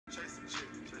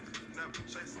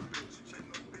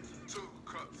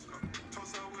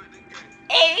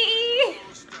Hey.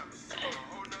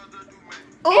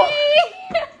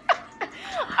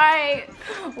 Alright,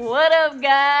 what up,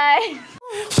 guys?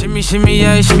 Shimmy, shimmy,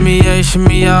 yeah, shimmy, yeah,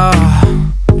 shimmy, yeah.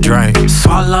 Drink,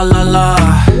 swalla la la.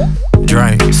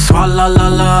 Drink, swalla la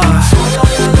la.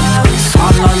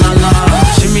 Swalla la la.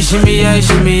 Shimmy, shimmy, yeah,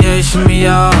 shimmy, yeah, shimmy,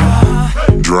 yeah.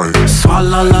 Drink,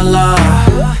 swalla la la.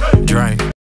 Drink.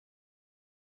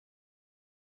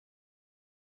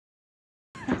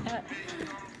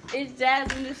 It's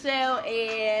Jasmine, Michelle,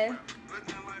 and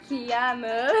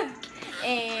Kiana,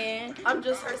 and I'm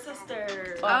just her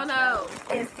sister. oh no,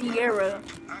 and Sierra.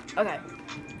 Okay.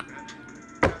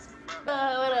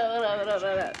 What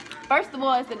up? First of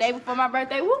all, it's the day before my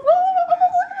birthday. Woo, woo, woo,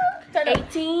 woo, woo.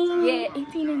 18? Yeah,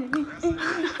 18 in the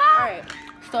Alright,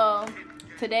 so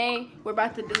today we're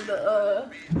about to do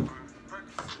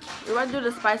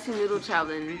the spicy noodle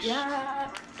challenge. Yeah.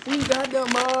 We got the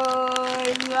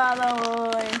boys. We got the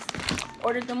boys.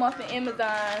 Ordered them off of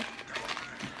Amazon.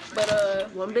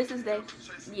 But One business day.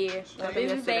 yeah, one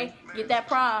business day. Get that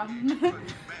prom.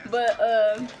 But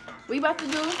we about to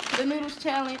do the noodles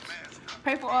challenge.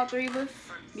 Pray for all three of us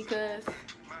because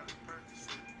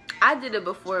I did it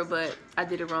before, but I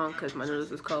did it wrong because my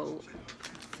noodles was cold.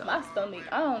 so my stomach,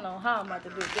 I don't know how I'm about to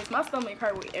do this. My stomach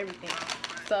hurt with everything.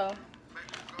 So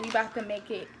we about to make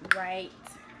it right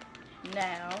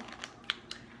now.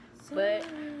 But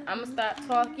I'm gonna stop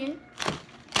talking.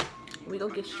 We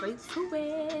gonna get straight to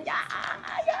it.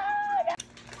 Yeah.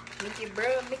 Make it,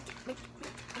 bro. Make it.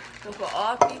 We'll put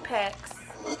all 3 packs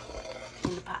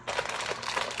in the pot.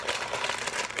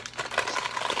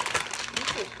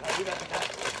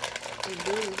 It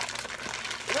do.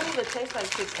 It don't even taste like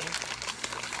chicken.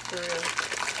 For real.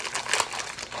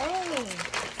 Hey.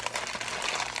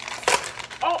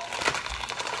 Oh!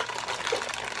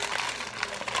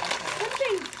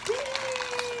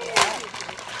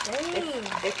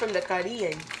 They're from the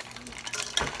Caribbean.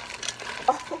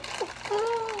 Oh.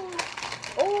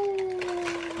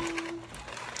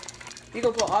 You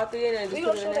gonna put all 3 in and just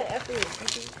put it in there? After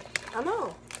I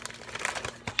know.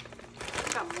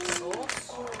 Got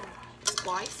sauce.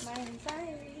 Spice. I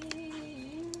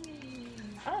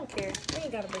don't care. We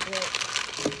ain't got a big head.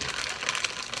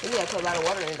 You gotta put a lot of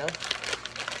water in it though.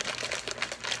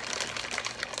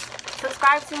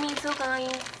 Subscribe to me too,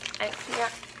 guys.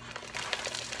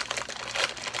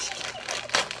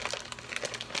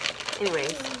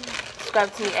 Anyways,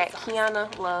 subscribe to me at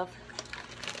Ft-kianaalove.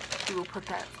 We will put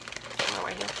that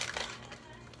right here.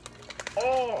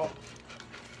 Oh.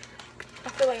 I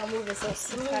feel like I'm moving so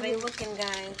slow. How they looking,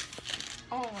 guys?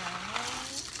 Oh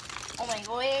my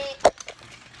god.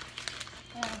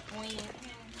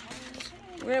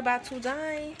 We're about to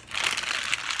die.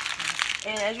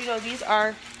 And as you know, these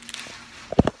are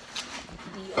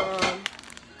the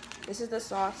this is the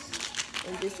sauce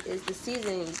and this is the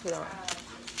seasoning you put on.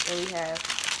 And we have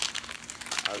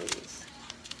all these.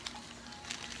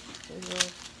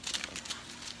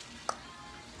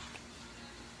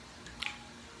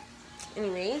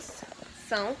 Anyways,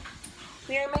 so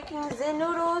we are making the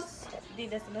noodles. Dude,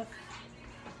 that's enough.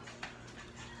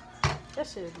 That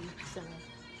should be some.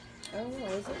 I don't know,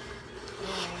 is it?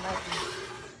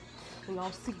 We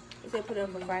gonna see. They said put it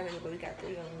up for 5 minutes, but we got 3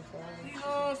 on them, so We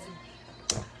gonna see.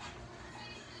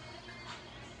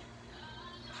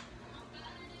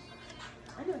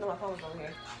 I didn't know my phone was on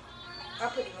here. I'll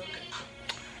put it on here.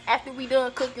 After we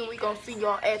done cooking, we gonna see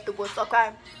y'all afterwards,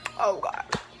 okay? Oh god.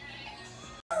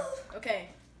 Okay.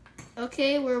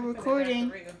 Okay, we're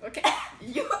recording. Okay.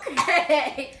 You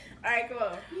okay? Alright, come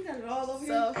on. You got it all over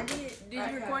So, here. did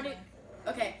you record it?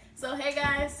 Okay, so hey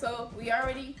guys, so we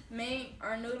already made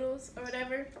our noodles or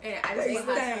whatever. And I just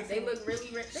They look really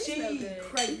red. They smell good.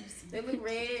 Crazy. They look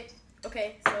red.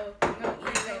 Okay, so we're gonna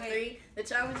eat it at 3. The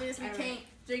challenge is we can't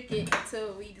drink it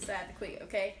until we decide to quit,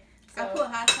 okay? So I put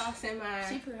hot sauce in mine.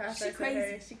 she put hot sauce in crazy.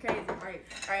 hers. She crazy. Right.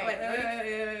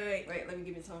 Alright. Wait, let me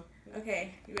give you some.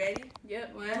 Okay, you ready?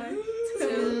 Yep. 1,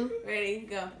 2, ready,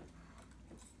 go.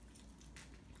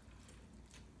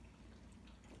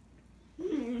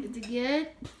 Is it good?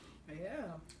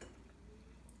 Yeah.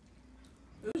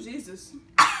 Oh, Jesus.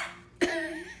 Oh,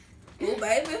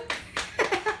 baby.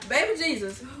 Baby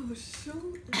Jesus. Oh,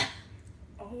 shoot.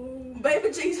 Oh, baby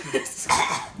Jesus.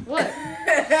 What?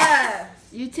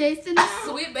 You tasting it?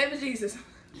 Sweet baby Jesus.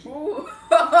 Ooh.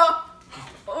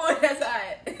 Oh, that's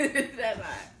hot. That's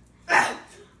hot.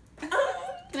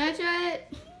 Can I try it?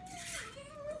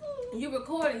 You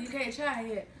recording, you can't try it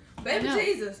yet. Baby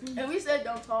Jesus. And we said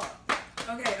don't talk.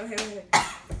 Okay.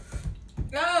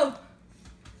 Go.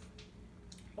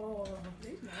 Oh,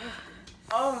 these nasty.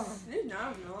 Oh, these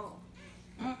know.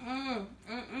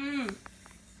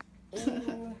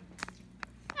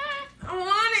 I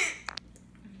want it.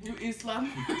 You eat slime.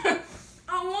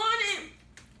 I want it.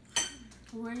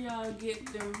 Where y'all get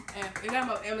them at? They got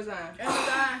them on Amazon.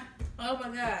 Amazon. Oh my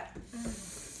god.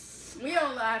 We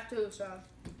on live too, so.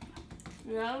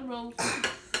 Yeah, I know.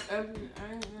 I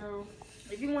know.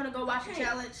 If you want to go watch the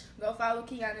challenge, go follow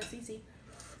Kiana and CC.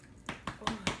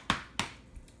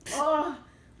 Oh,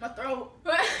 my throat.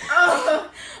 Oh,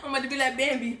 I'm about to be like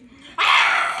Bambi.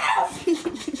 Oh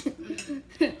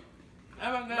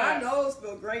my god. My nose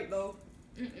feel great though.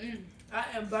 I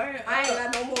am burning. I ain't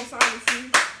got no more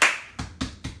sinuses.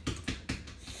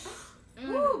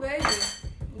 Ooh, baby.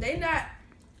 They not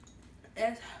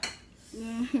as.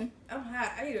 I'm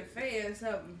hot. I need a fan or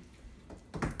something.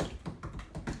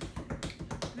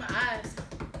 My eyes.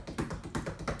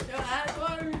 Your eyes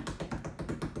watering?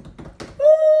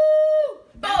 Woo!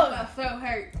 I felt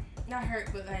hurt. Not hurt,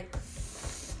 but like.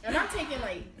 And I'm taking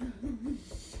like.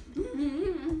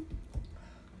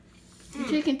 You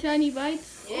taking tiny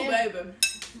bites? Oh, baby.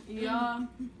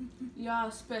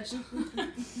 Y'all special.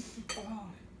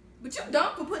 But you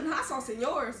dumb for putting hot sauce in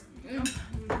yours.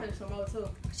 Put some more too.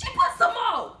 She put some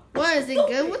more. What is it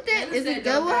good with it? Is it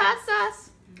good with hot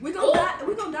sauce? We gonna die.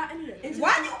 We gonna die in it.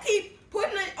 Why you keep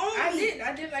putting it on I me?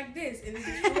 did like this, and it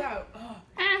just flew out.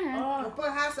 Uh-huh. Put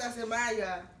hot sauce in my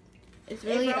y'all. It's Hey,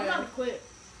 really bro, I'm good. about to quit.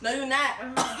 No, you're not.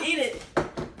 Eat it.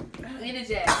 Eat it,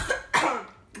 Jack.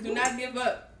 Do not give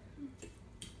up.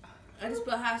 I just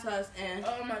put hot sauce in.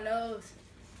 Oh, my nose.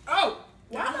 Oh!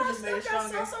 Why I do I just made still it got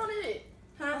stronger. sauce on it?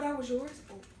 Huh? That was yours.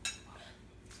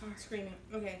 I'm screaming.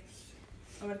 Okay.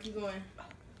 I'm gonna keep going.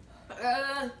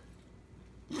 I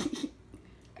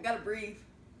gotta breathe.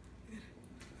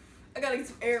 I gotta get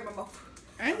some air in my mouth.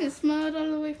 I can smell it all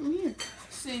the way from here.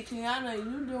 See, Kiana,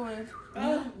 you doing.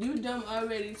 You dumb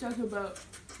already. Talking about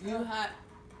you hot.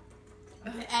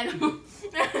 Animal.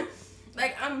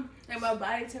 Like, like my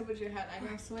body temperature hot.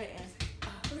 Like, I'm sweating.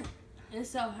 It's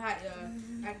so hot, y'all.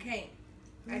 I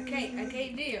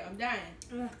can't deal. I'm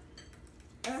dying.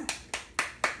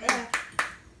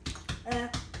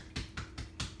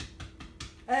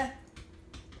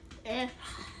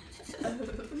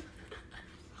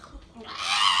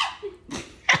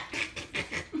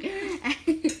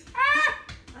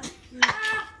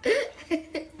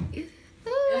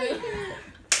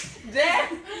 Dad,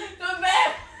 come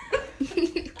back.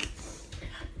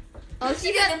 Oh,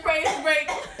 She got the praise break.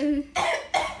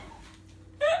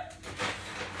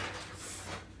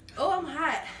 Oh, I'm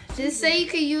hot. Did it say you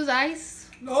could use ice?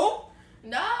 No.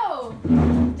 No.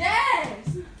 Dad.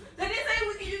 They didn't say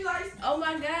we could use ice. Oh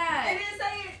my They God. didn't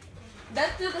say it.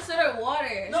 That's still considered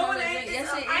water. No, So it like, ain't. yes,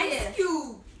 It's it an ice is.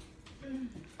 cube.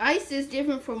 Ice is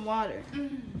different from water.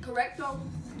 Correct though.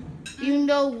 Even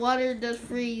though water does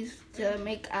freeze to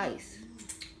make ice.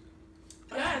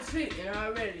 I'm speaking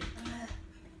already.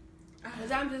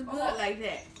 Cause I'm just good like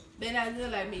that. They're not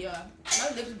good like me, y'all. My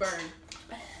lips burn.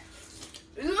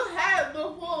 You had it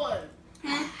before.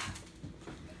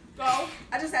 So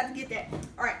I just had to get that.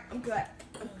 All right, I'm good.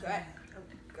 I'm good.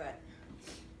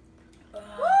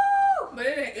 Woo! But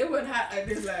it wasn't hot like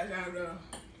this last time, though.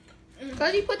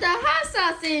 Cause you put that hot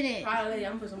sauce in it. Probably,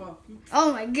 I'm gonna put some more.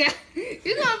 Oh my god.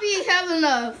 You're gonna be having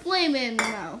a flaming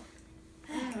mouth.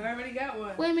 I already got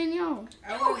one. Flaming y'all.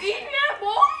 I You want, eating that,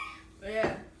 boy?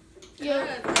 yeah. Yo. I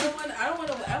don't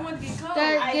want to get cold.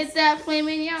 Get that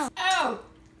flaming y'all. Oh,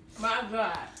 my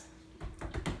God.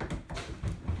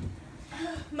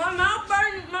 My mouth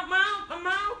burning. My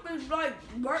mouth is like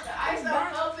burnt. The ice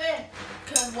don't open.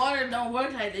 Cause water don't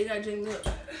work like that. You gotta drink milk.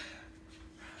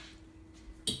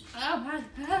 Oh my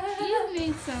God. You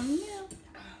need some milk.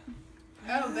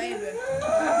 Oh baby.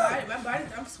 My body.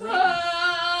 I'm sweating.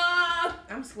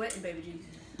 I'm sweating, baby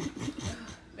Jesus.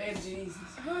 Baby Jesus.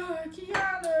 Oh,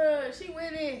 Kiana, she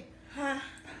winning.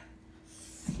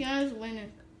 Kiana's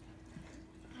winning.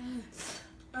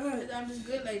 I'm just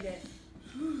good like that.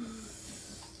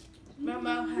 My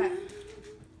mouth hot.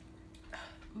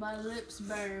 My lips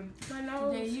burn. My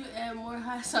nose. Then you add more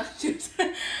hot sauce juice.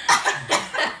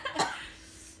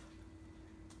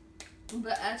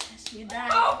 But you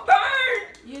dying. Oh,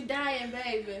 burn! You dying,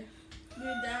 baby.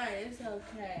 You dying. It's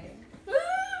okay.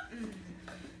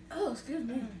 Oh, excuse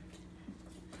me.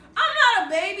 I'm not a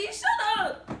baby. Shut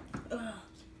up.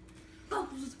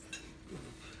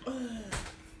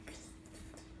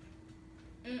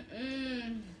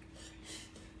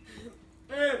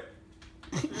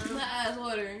 My eyes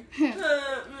watering.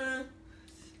 My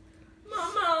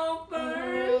mouth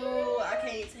burn. Oh, I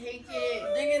can't take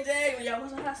it. Dig and jag. Y'all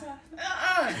want some hot sauce?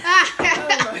 Uh-uh.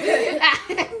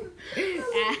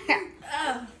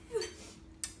 Oh.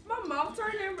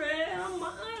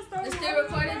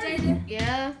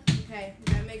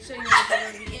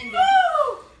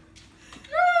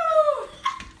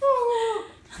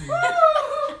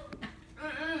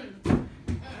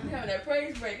 having that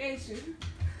praise break, ain't you?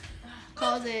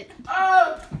 Called it.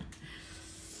 Oh.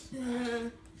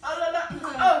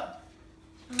 Oh.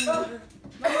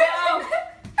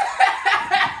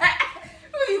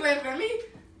 Who you waiting for me?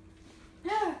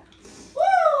 Yeah.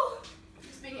 Woo!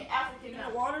 Speaking African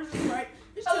now. Water's just right.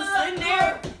 It's just sitting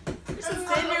there. It's just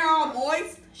sitting there all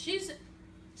moist. She's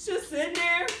Just sitting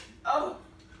there. Oh.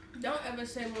 don't ever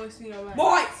say moist in your life.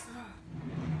 Moist.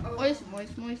 Moist.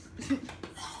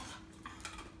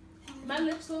 My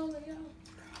lips swollen, yo.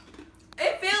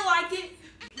 It feel like it.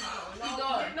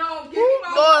 No, give me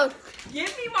my Boy, water.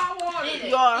 Give me my water.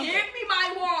 y'all. Give me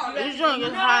my water. This drink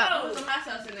is hot. Put some hot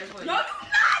sauce in there for you. No, you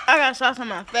I got sauce on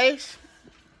my face.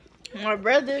 My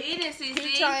brother, Eat it, he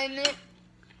CC. trying it.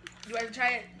 You want to try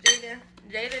it, Jaden?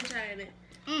 Jaden trying it.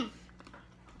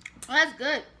 That's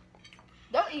good.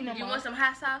 Don't eat no You more. want some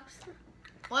hot sauce?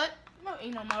 What? Don't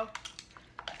eat no more.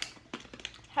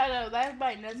 Had a last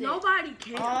bite and that's it. Nobody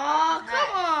cares. Oh, come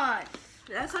on.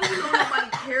 That's how you know nobody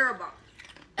care about.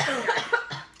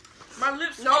 My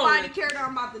lips Nobody care that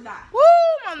I'm about to die. Woo,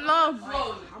 my lungs.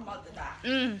 I'm about to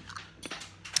die.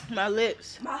 My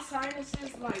lips. My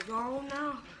sinuses like gone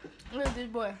now. Look at this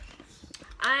boy.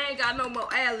 I ain't got no more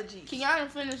allergies. Kiana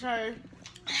finished her.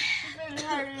 She finished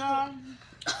her, y'all.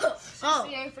 Oh.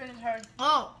 She ain't finished her.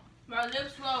 Oh. My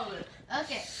lips swollen.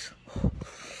 Okay.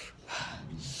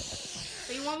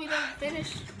 So you want me to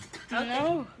finish?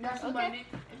 No. Got somebody.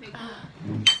 Okay, cool.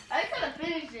 I could have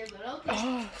finished it, but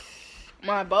okay.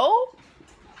 My bowl?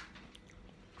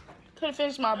 Could have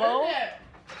finished my bowl.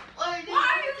 Why are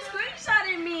you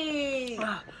screenshotting me?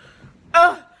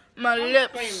 My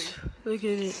lips. Look at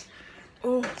it.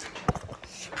 Oh.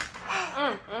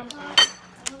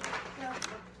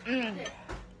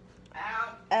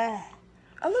 I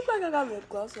look like I got lip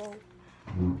gloss on.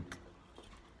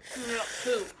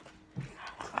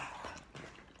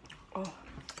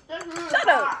 Shut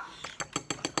up.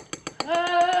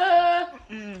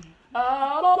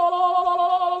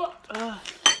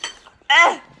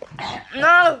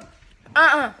 No.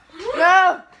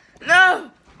 No.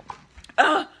 No.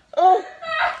 Oh.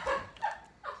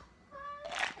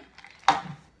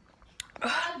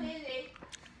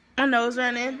 My nose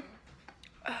running.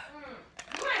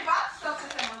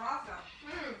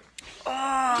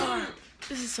 Oh,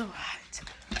 this is so hot.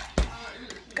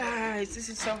 Guys, this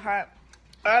is so hot.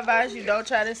 I advise you don't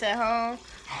try this at home.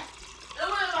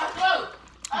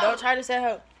 Don't try this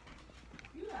at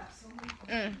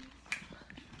home.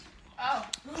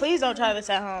 Please don't try this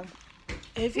at home.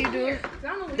 If you do,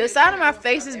 the side of my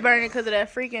face is burning because of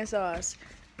that freaking sauce.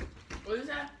 What is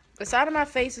that? The side of my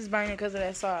face is burning because of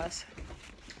that sauce.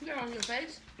 You're on your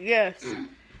face? Yes.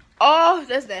 Oh,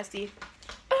 that's nasty.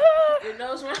 Your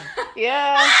nose run?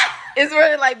 Yeah. It's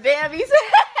really like Bambi's.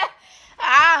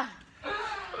 Ah.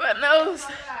 My nose.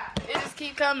 It just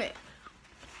keep coming.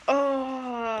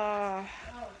 Oh.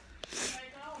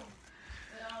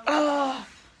 Oh.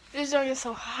 This joint is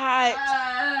so hot.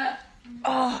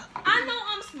 Oh. I know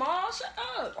I'm small. Shut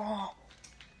up. Oh.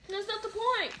 That's not the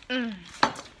point.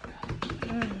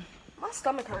 My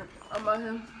stomach hurt. About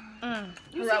him.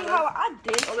 You see how I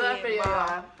did Oh, that video,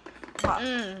 y'all.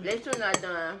 They still not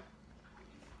done.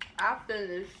 I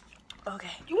finished. Okay.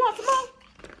 You want some more?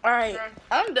 All right.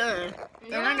 I'm done.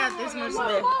 And I got this much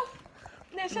left.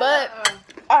 Nah, shut But, up.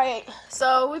 alright,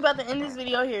 so we about to end this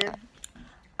video here.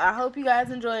 I hope you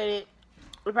guys enjoyed it.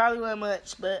 It probably wasn't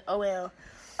much, but oh well.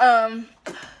 I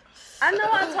know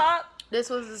I talk. This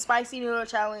was the spicy noodle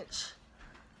challenge.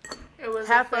 It was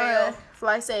Have a fail. fun,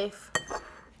 fly safe.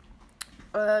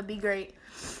 Be great.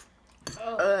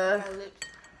 Oh, Uh, my lips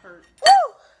hurt. Woo!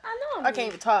 I know. I can't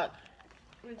even talk.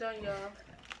 We're done, y'all.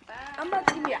 I'm about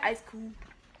to give me an ice cream.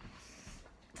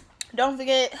 Don't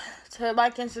forget to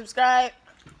like and subscribe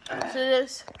to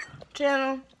this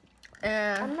channel.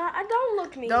 And I don't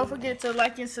look mean. don't forget to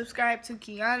like and subscribe to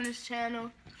Kiana's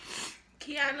channel.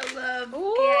 Kianaalove.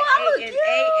 Ooh, I look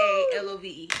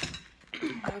Kiana-A-N-A-A-L-O-V-E.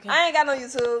 Okay. I ain't got no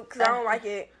YouTube because I don't like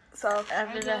it. So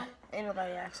After that, ain't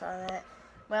nobody asked all that.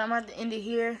 But I'm about to end it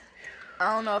here.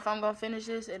 I don't know if I'm gonna finish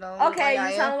this. It don't look okay, like you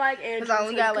I am. sound like Andrew. Cause I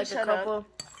only so got you like can a shut up. couple.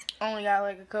 Only got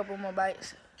like a couple more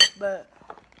bites. But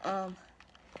My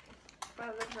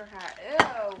lips are hot.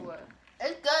 Ew.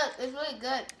 It's good. It's really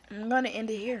good. I'm gonna end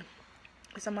it here.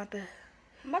 Cause I'm about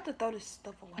to throw this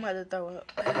stuff away. I'm about to throw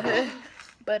up.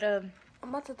 But I'm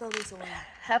about to throw this away.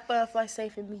 have fun, fly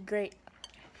safe, and be great.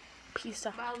 Peace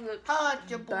out. My lips Hug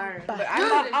your boy. burn. Bye. But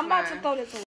I'm I'm about to throw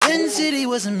this away. Sin City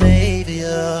was a maybe,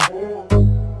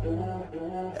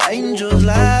 Angels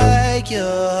lie.